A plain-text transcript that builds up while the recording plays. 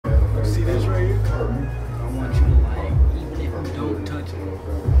See this right here? I want you to like, even if you don't touch it, I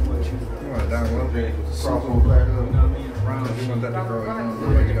want you to. You want it down low? Cross over back up. You know what I mean? Around. You want that to grow in. I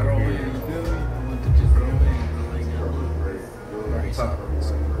want it to grow in. You feel me? I want it to just grow in like that. Right. Top.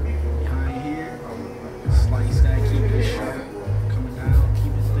 Behind here, slice that, keep it short. Coming down,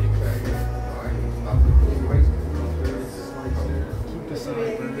 keep it thick right here. Keep the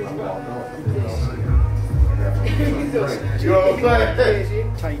side, bro.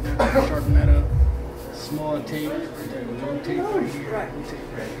 Tighten that up, sharpen that up. Small tape, long tape right here, long tape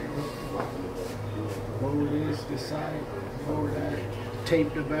right here. Lower this side, lower that.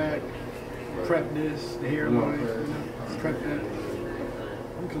 Tape the back, prep this, the hairline, you know, prep that.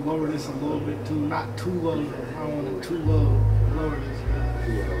 You can lower this a little bit too, not too low. I don't want it too low. Lower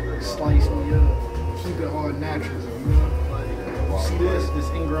this, slice me up, keep it all natural, you know. Like, see this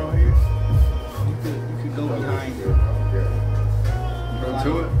ingrown here? You could go behind it. Go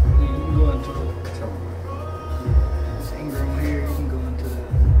to it? Yeah, you can go into it. This ingrown here, you can go into it.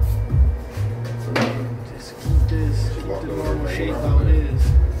 Just keep the normal shape how it is.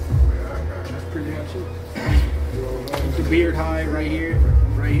 That's pretty much it. Keep the beard high right here,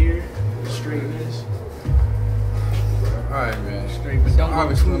 straighten this. Alright, man. Straight, but don't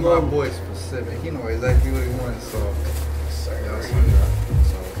obviously go too low. my boy's specific. He know exactly what he wants, so y'all see that.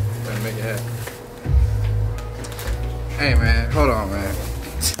 So gotta make it happen. Hey man, hold on man.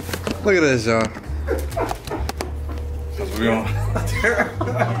 Look at this, y'all.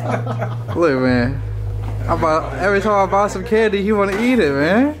 Look man. Every time I buy some candy, he wanna eat it,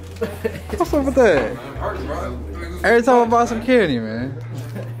 man. What's up with that? Every time I buy some candy, man.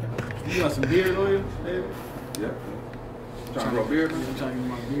 You got some beard oil, baby? Yeah. Trying to grow beard? I'm trying to get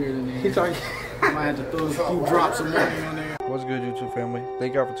my beard in there. He trying. I might have to throw a few drops of money on there. What's good, YouTube family?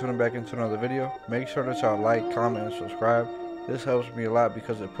 Thank y'all for tuning back into another video. Make sure that y'all like, comment, and subscribe. This helps me a lot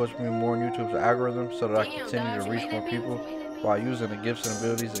because it puts me more in YouTube's algorithm so that I continue to reach more people while using the gifts and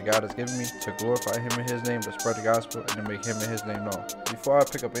abilities that God has given me to glorify Him in His name, to spread the gospel, and to make Him and His name known. Before I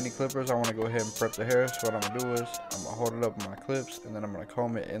pick up any clippers, I want to go ahead and prep the hair. So what I'm going to do is, I'm going to hold it up with my clips, and then I'm going to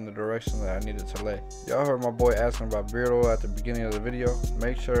comb it in the direction that I need it to lay. Y'all heard my boy asking about beard oil at the beginning of the video.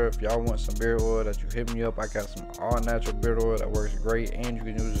 Make sure if y'all want some beard oil that you hit me up. I got some all natural beard oil that works great, and you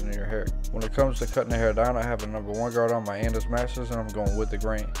can use it in your hair. When it comes to cutting the hair down, I have a #1 guard on my Andis Masters, and I'm going with the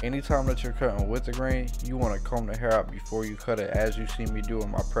grain. Anytime that you're cutting with the grain, you want to comb the hair out before you cut it, as you see me do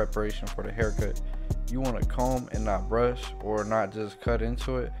in my preparation for the haircut. You want to comb and not brush, or not just cut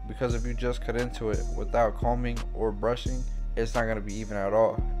into it, because if you just cut into it without combing or brushing, it's not going to be even at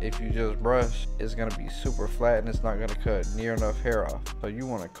all. If you just brush, it's going to be super flat and it's not going to cut near enough hair off. So you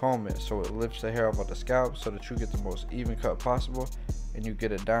want to comb it so it lifts the hair off of the scalp so that you get the most even cut possible and you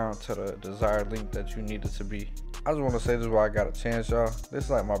get it down to the desired length that you need it to be. I just want to say this while I got a chance, y'all. This is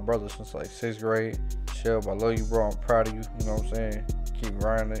like my brother since like 6th grade. Shelb, I love you, bro. I'm proud of you. You know what I'm saying? Keep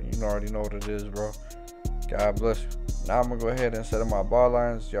grinding. You already know what it is, bro. God bless you. Now I'm gonna go ahead and set up my ball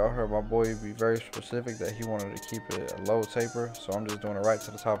lines. Y'all heard my boy be very specific that he wanted to keep it a low taper, so I'm just doing it right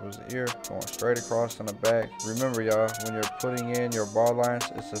to the top of his ear, going straight across in the back. Remember, y'all, when you're putting in your ball lines,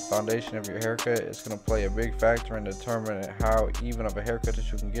 it's the foundation of your haircut. It's gonna play a big factor in determining how even of a haircut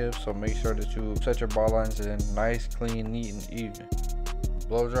that you can give. So make sure that you set your ball lines in nice, clean, neat, and even.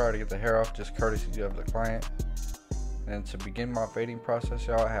 Blow dryer to get the hair off, just courtesy of the client. And to begin my fading process,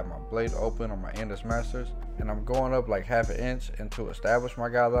 y'all, I have my blade open on my Andis Masters, and I'm going up like ½ an inch. And to establish my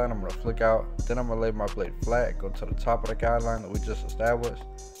guideline, I'm gonna flick out. Then I'm gonna lay my blade flat, go to the top of the guideline that we just established.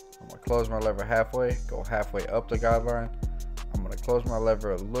 I'm gonna close my lever halfway, go halfway up the guideline. I'm gonna close my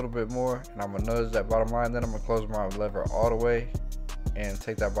lever a little bit more, and I'm gonna nudge that bottom line. Then I'm gonna close my lever all the way and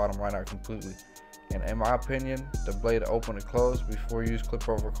take that bottom line out completely. And in my opinion, the blade open and close before you use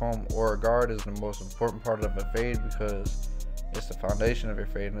clipper over comb or a guard is the most important part of a fade, because it's the foundation of your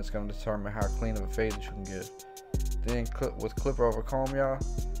fade and it's going to determine how clean of a fade that you can give. Then with clipper over comb, y'all,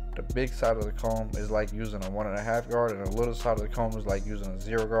 the big side of the comb is like using a 1.5 guard, and the little side of the comb is like using a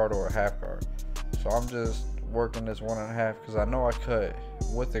 0 guard or a half guard. So I'm just working this 1.5 because I know I cut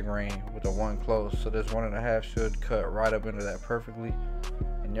with the grain with the 1 close, so this 1.5 should cut right up into that perfectly.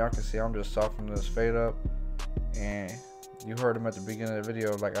 And y'all can see I'm just softening this fade up, and you heard him at the beginning of the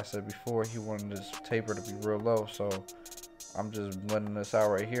video. Like I said before, he wanted this taper to be real low, so I'm just blending this out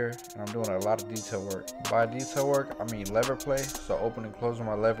right here, and I'm doing a lot of detail work. By detail work, I mean lever play, so open and closing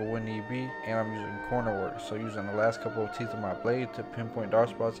my lever when need be, and I'm using corner work, so using the last couple of teeth of my blade to pinpoint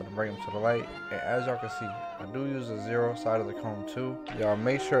dark spots and bring them to the light. And as y'all can see, I do use the 0 side of the comb too. Y'all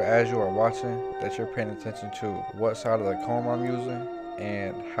make sure as you are watching that you're paying attention to what side of the comb I'm using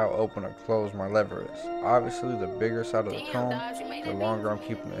and how open or closed my lever is. Obviously, the bigger side of the comb, the longer I'm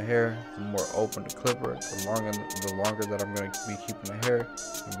keeping the hair, the more open the clipper, the longer that I'm going to be keeping the hair,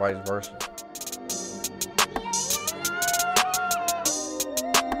 and vice versa.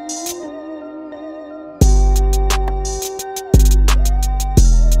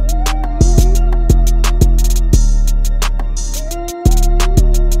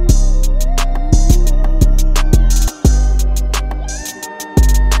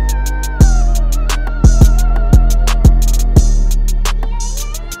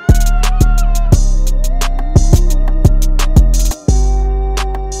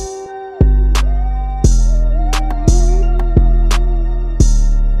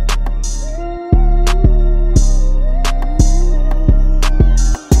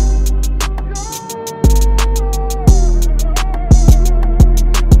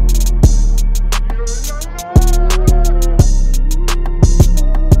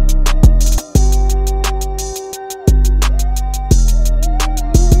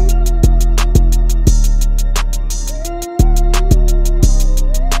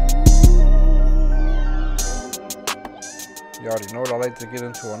 You already know what I like to get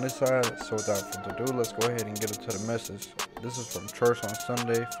into on this side, so without further ado, let's go ahead and get into the message. This is from Church on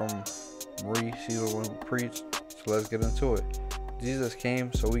Sunday from Marie. She's the one who preached, so let's get into it. Jesus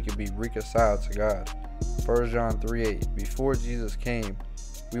came so we could be reconciled to God. 1 John 3:8. Before Jesus came,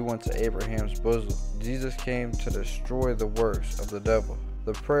 we went to Abraham's bosom. Jesus came to destroy the works of the devil.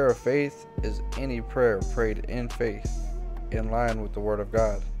 The prayer of faith is any prayer prayed in faith, in line with the Word of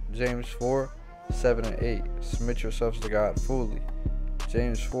God. James 4:7 and 8. Submit yourselves to God fully.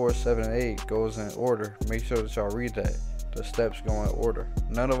 James 4:7 and 8 goes in order. Make sure that y'all read that. The steps go in order.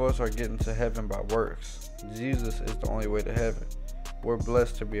 None of us are getting to heaven by works. Jesus is the only way to heaven. We're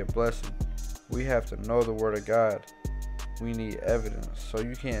blessed to be a blessing. We have to know the Word of God. We need evidence. So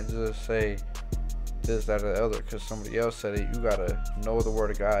you can't just say this, that, or the other because somebody else said it. You gotta know the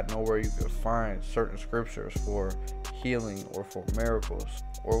Word of God. Know where you can find certain scriptures for healing or for miracles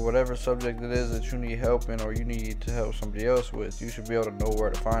or whatever subject it is that you need help in or you need to help somebody else with. You should be able to know where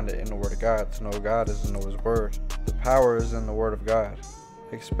to find it in the Word of God. To know God is to know His Word. The power is in the Word of God.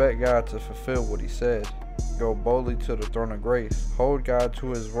 Expect God to fulfill what He said. Go boldly to the throne of grace. Hold God to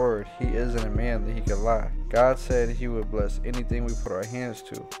His word. He isn't a man that He could lie. God said He would bless anything we put our hands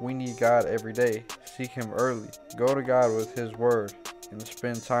to. We need God every day. Seek Him early. Go to God with His word and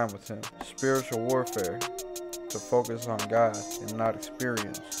spend time with Him. Spiritual warfare. To focus on God and not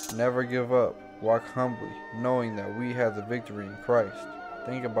experience. Never give up. Walk humbly, knowing that we have the victory in Christ.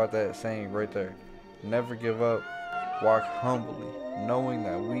 Think about that saying right there. Never give up. Walk humbly, knowing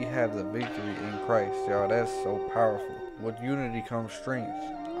that we have the victory in Christ. Y'all, that's so powerful. With unity comes strength.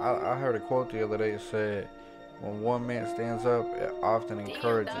 I heard a quote the other day that said, when one man stands up, it often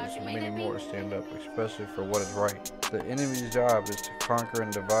encourages many more to stand up, especially for what is right. The enemy's job is to conquer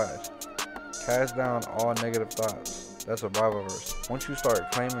and divide. Cast down all negative thoughts. That's a Bible verse. Once you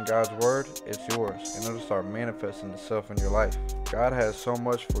start claiming God's word, it's yours, and it'll start manifesting itself in your life. God has so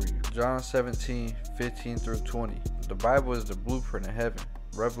much for you. John 17:15 through 20. The Bible is the blueprint of heaven.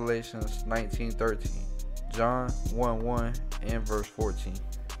 Revelations 19:13. John 1:1 and verse 14.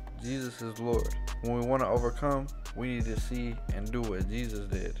 Jesus is Lord. When we want to overcome, we need to see and do what Jesus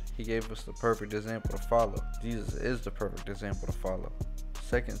did. He gave us the perfect example to follow. Jesus is the perfect example to follow.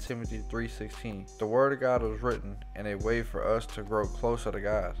 2 Timothy 3:16. The Word of God was written in a way for us to grow closer to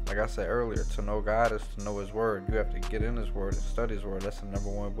God. Like I said earlier, to know God is to know His Word. You have to get in His Word and study His Word. That's the number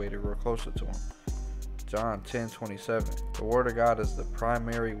one way to grow closer to Him. John 10:27. The Word of God is the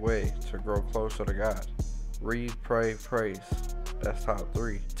primary way to grow closer to God. Read, pray, praise. That's top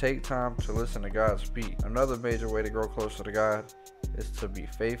 3. Take time to listen to God speak. Another major way to grow closer to God is to be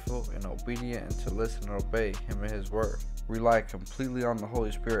faithful and obedient and to listen and obey Him and His Word. Rely completely on the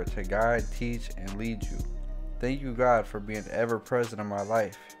Holy Spirit to guide, teach, and lead you. Thank you, God, for being ever present in my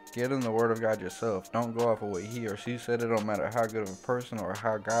life. Get in the Word of God yourself. Don't go off of what he or she said. It don't matter how good of a person or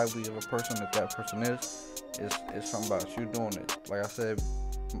how godly of a person that person is. It's something about you doing it. Like I said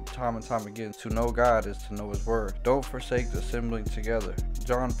time and time again, to know God is to know His Word. Don't forsake the assembling together.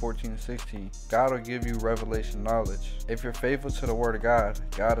 John 14:16. God will give you revelation knowledge. If you're faithful to the Word of God,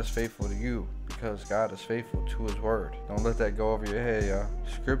 God is faithful to you because God is faithful to His Word. Don't let that go over your head, y'all.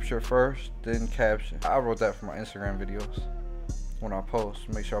 Scripture first, then caption. I wrote that for my Instagram videos. When I post,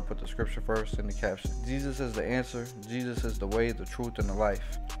 make sure I put the scripture first in the caption. Jesus is the answer. Jesus is the way, the truth, and the life.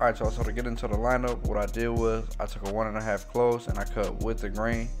 Alright, y'all, so to get into the lineup, what I did was I took a 1.5 close and I cut with the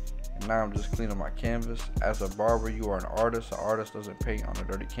grain. And now I'm just cleaning my canvas. As a barber, you are an artist. An artist doesn't paint on a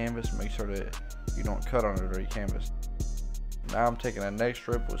dirty canvas. Make sure that you don't cut on a dirty canvas. Now I'm taking a next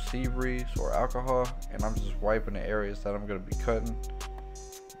strip with sea breeze or alcohol, and I'm just wiping the areas that I'm going to be cutting.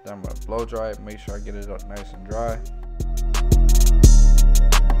 Then I'm going to blow dry it, make sure I get it up nice and dry.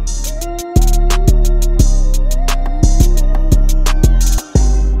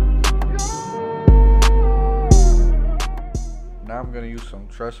 Now I'm going to use some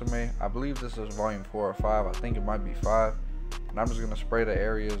Tresemme. I believe this is volume 4 or 5. I think it might be 5. And I'm just going to spray the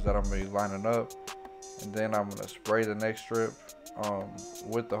areas that I'm going to be lining up. And then I'm going to spray the next strip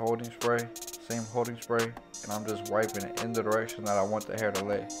with the holding spray. Same holding spray. And I'm just wiping it in the direction that I want the hair to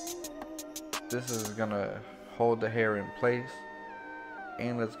lay. This is going to hold the hair in place.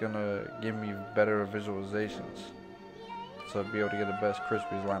 And it's going to give me better visualizations. So be able to get the best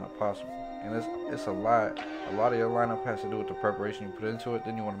crispiest lineup possible. And it's a lot. A lot of your lineup has to do with the preparation you put into it.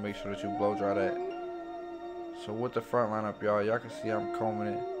 Then you want to make sure that you blow dry that. So with the front lineup, y'all can see I'm combing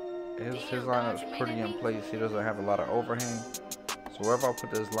it. His lineup's pretty in place. He doesn't have a lot of overhang. So wherever I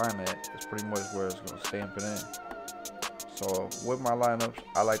put this line at, it's pretty much where it's going to stamp it in. So with my lineups,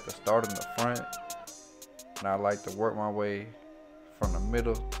 I like to start in the front. And I like to work my way from the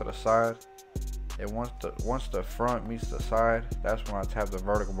middle to the side. And once the front meets the side, that's when I tap the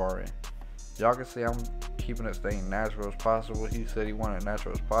vertical bar in. Y'all can see I'm keeping this thing natural as possible. He said he wanted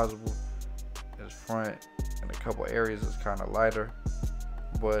natural as possible. His front in a couple areas is kind of lighter,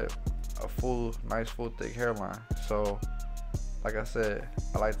 but a nice full thick hairline. So like I said,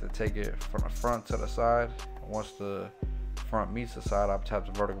 I like to take it from the front to the side. Once the front meets the side, I tap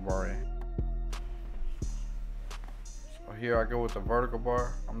the vertical bar in. So here I go with the vertical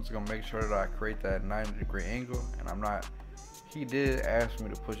bar. I'm just gonna make sure that I create that 90-degree angle, and he did ask me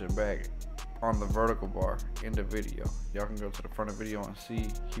to push it back on the vertical bar in the video. Y'all can go to the front of the video and see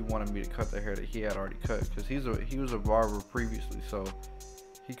he wanted me to cut the hair that he had already cut, because he was a barber previously, so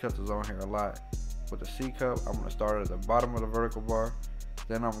he cuts his own hair a lot. With the C cup, I'm going to start at the bottom of the vertical bar,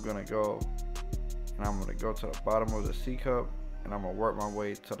 then I'm going to go to the bottom of the C cup, and I'm going to work my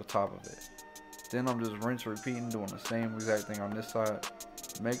way to the top of it. Then I'm just rinse repeating, doing the same exact thing on this side,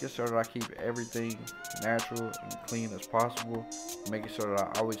 making sure that I keep everything natural and clean as possible, making sure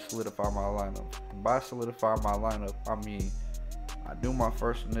that I always solidify my lineup. By solidify my lineup, I mean I do my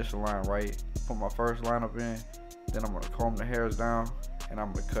first initial line right, put my first lineup in, then I'm going to comb the hairs down, and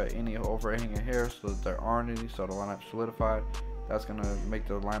I'm going to cut any overhanging hairs so that there aren't any, so the lineup's solidified. That's going to make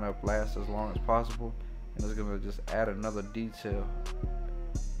the lineup last as long as possible, and it's going to just add another detail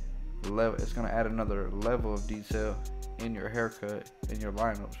level. It's going to add another level of detail in your haircut and your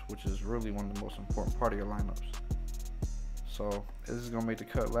lineups, which is really one of the most important part of your lineups. So this is going to make the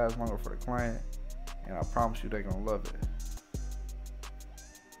cut last longer for the client, and I promise you they're going to love it.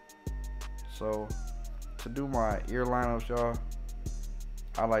 So to do my ear lineups, y'all,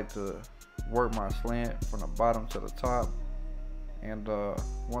 I like to work my slant from the bottom to the top, and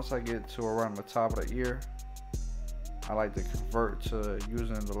once I get to around the top of the ear, I like to convert to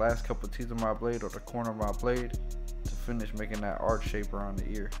using the last couple of teeth of my blade or the corner of my blade to finish making that arch shape around the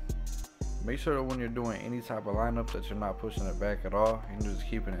ear. Make sure that when you're doing any type of lineup that you're not pushing it back at all, and you're just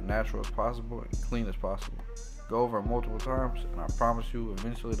keeping it natural as possible and clean as possible. Go over it multiple times, and I promise you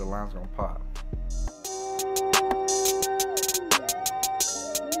eventually the line's gonna pop.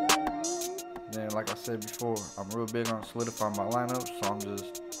 Then like I said before, I'm real big on solidifying my lineup, so I'm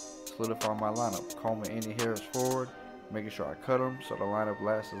just solidifying my lineup, combing any hairs forward, making sure I cut them so the lineup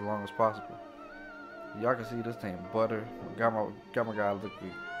lasts as long as possible. Y'all can see this thing butter. Got my guy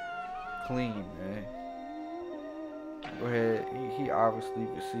looking clean, man. Go ahead. He obviously, you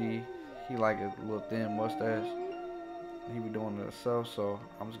can see he like a little thin mustache. He be doing it himself, so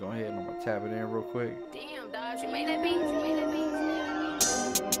I'm just going ahead and I'm gonna tap it in real quick. Damn, dog, you made that beat. You made that beat.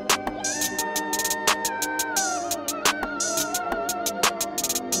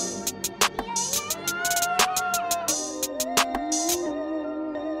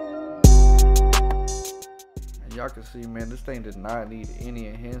 Y'all can see, man, this thing did not need any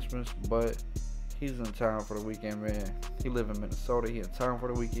enhancements, but he's in town for the weekend, man. He live in Minnesota. He in town for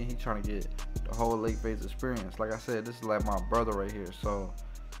the weekend. He trying to get the whole late phase experience. Like I said, this is like my brother right here, so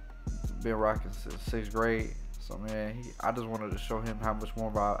been rocking since 6th grade. So man, I just wanted to show him how much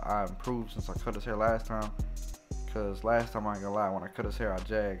more I improved since I cut his hair last time, because last time, I ain't gonna lie, when I cut his hair I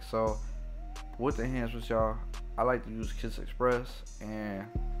jagged. So with the enhancements, y'all, I like to use Kiss Express, and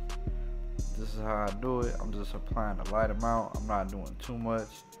this is how I do it. I'm just applying a light amount. I'm not doing too much.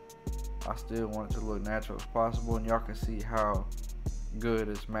 I still want it to look natural as possible, and y'all can see how good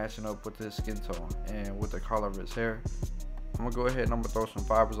it's matching up with his skin tone and with the color of his hair. I'm gonna go ahead and I'm gonna throw some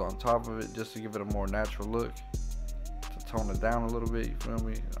fibers on top of it just to give it a more natural look, to tone it down a little bit, you feel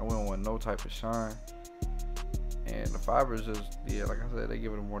me? I wouldn't want no type of shine. And the fibers is, yeah, like I said, they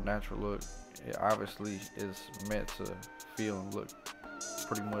give it a more natural look. It obviously is meant to feel and look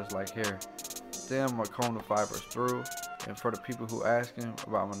pretty much like hair. Then I'm gonna comb the fibers through. And for the people who asking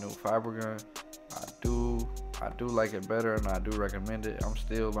about my new fiber gun, I do like it better, and I do recommend it. I'm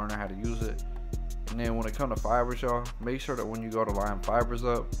still learning how to use it. And then when it comes to fibers, y'all, make sure that when you go to line fibers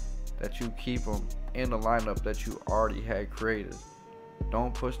up, that you keep them in the lineup that you already had created.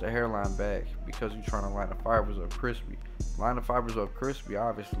 Don't push the hairline back because you're trying to line the fibers up crispy. Line the fibers up crispy,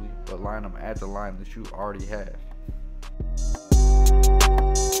 obviously, but line them at the line that you already have.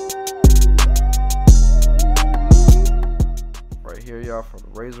 Right here, y'all, for the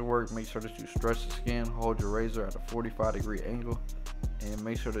razor work, make sure that you stretch the skin, hold your razor at a 45-degree angle, and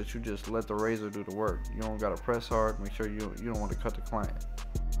make sure that you just let the razor do the work. You don't gotta press hard. Make sure you don't want to cut the client.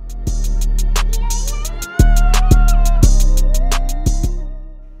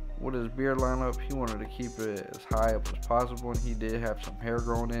 With his beard lineup, he wanted to keep it as high up as possible, and he did have some hair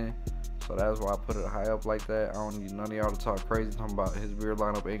growing in, so that's why I put it high up like that. I don't need none of y'all to talk crazy talking about his beard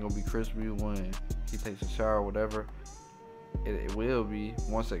lineup ain't gonna be crispy when he takes a shower or whatever. It will be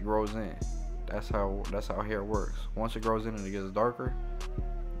once it grows in. That's how hair works. Once it grows in and it gets darker,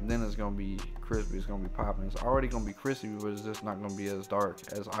 then it's gonna be crispy. It's gonna be popping. It's already gonna be crispy, but it's just not gonna be as dark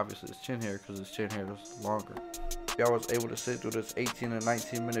as obviously his chin hair, because his chin hair is longer. Y'all was able to sit through this 18 and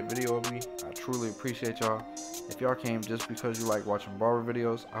 19 minute video of me. I truly appreciate y'all. If y'all came just because you like watching barber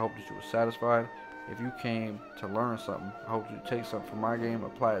videos, I hope that you were satisfied. If you came to learn something, I hope you take something from my game,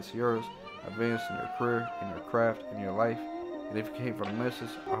 apply it to yours, advance in your career, in your craft, in your life. And if you came for the message,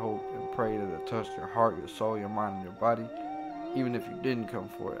 I hope and pray that it touched your heart, your soul, your mind, and your body. Even if you didn't come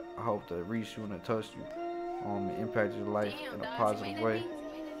for it, I hope that it reached you and it touched you, and impacted your life in a positive way.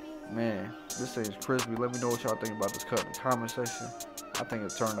 Man, this thing's crispy. Let me know what y'all think about this cut in the comment section. I think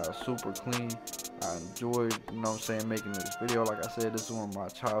it turned out super clean. I enjoyed, you know what I'm saying, making this video. Like I said, this is one of my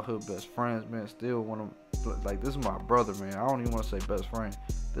childhood best friends, man. Still one of, like, this is my brother, man. I don't even want to say best friend.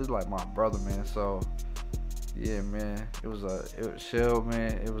 This is like my brother, man. So yeah, man, it was chill,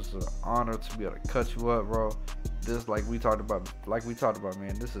 man. It was an honor to be able to cut you up, bro. This, like we talked about,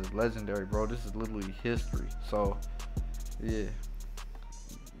 man, this is legendary, bro. This is literally history. So yeah,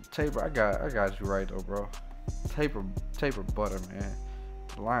 taper, I got you right though, bro. Taper butter, man.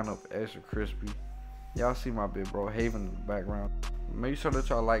 Line up extra crispy. Y'all see my big bro Haven in the background. Make sure that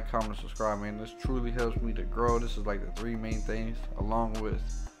y'all like, comment, subscribe, man. This truly helps me to grow. This is like the 3 main things, along with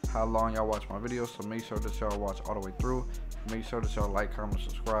how long y'all watch my videos. So make sure that y'all watch all the way through. Make sure that y'all like, comment,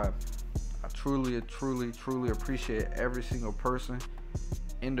 subscribe. I truly appreciate every single person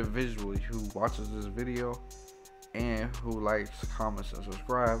individually who watches this video and who likes, comments, and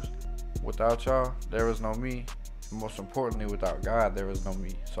subscribes. Without y'all, there is no me. Most importantly, without God, there is no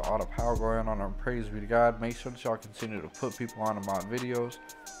me. So all the power going on and praise be to God. Make sure that y'all continue to put people onto my videos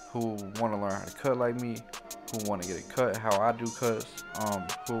who want to learn how to cut like me, who want to get it cut how I do cuts,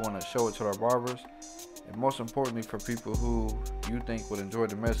 who want to show it to their barbers, and most importantly for people who you think would enjoy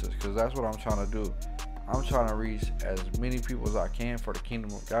the message, because that's what I'm trying to do. I'm trying to reach as many people as I can for the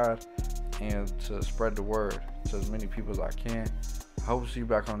kingdom of God and to spread the word to as many people as I can. I hope to see you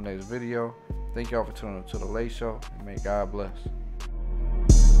back on the next video. Thank y'all for tuning in to The Late Show, and may God bless.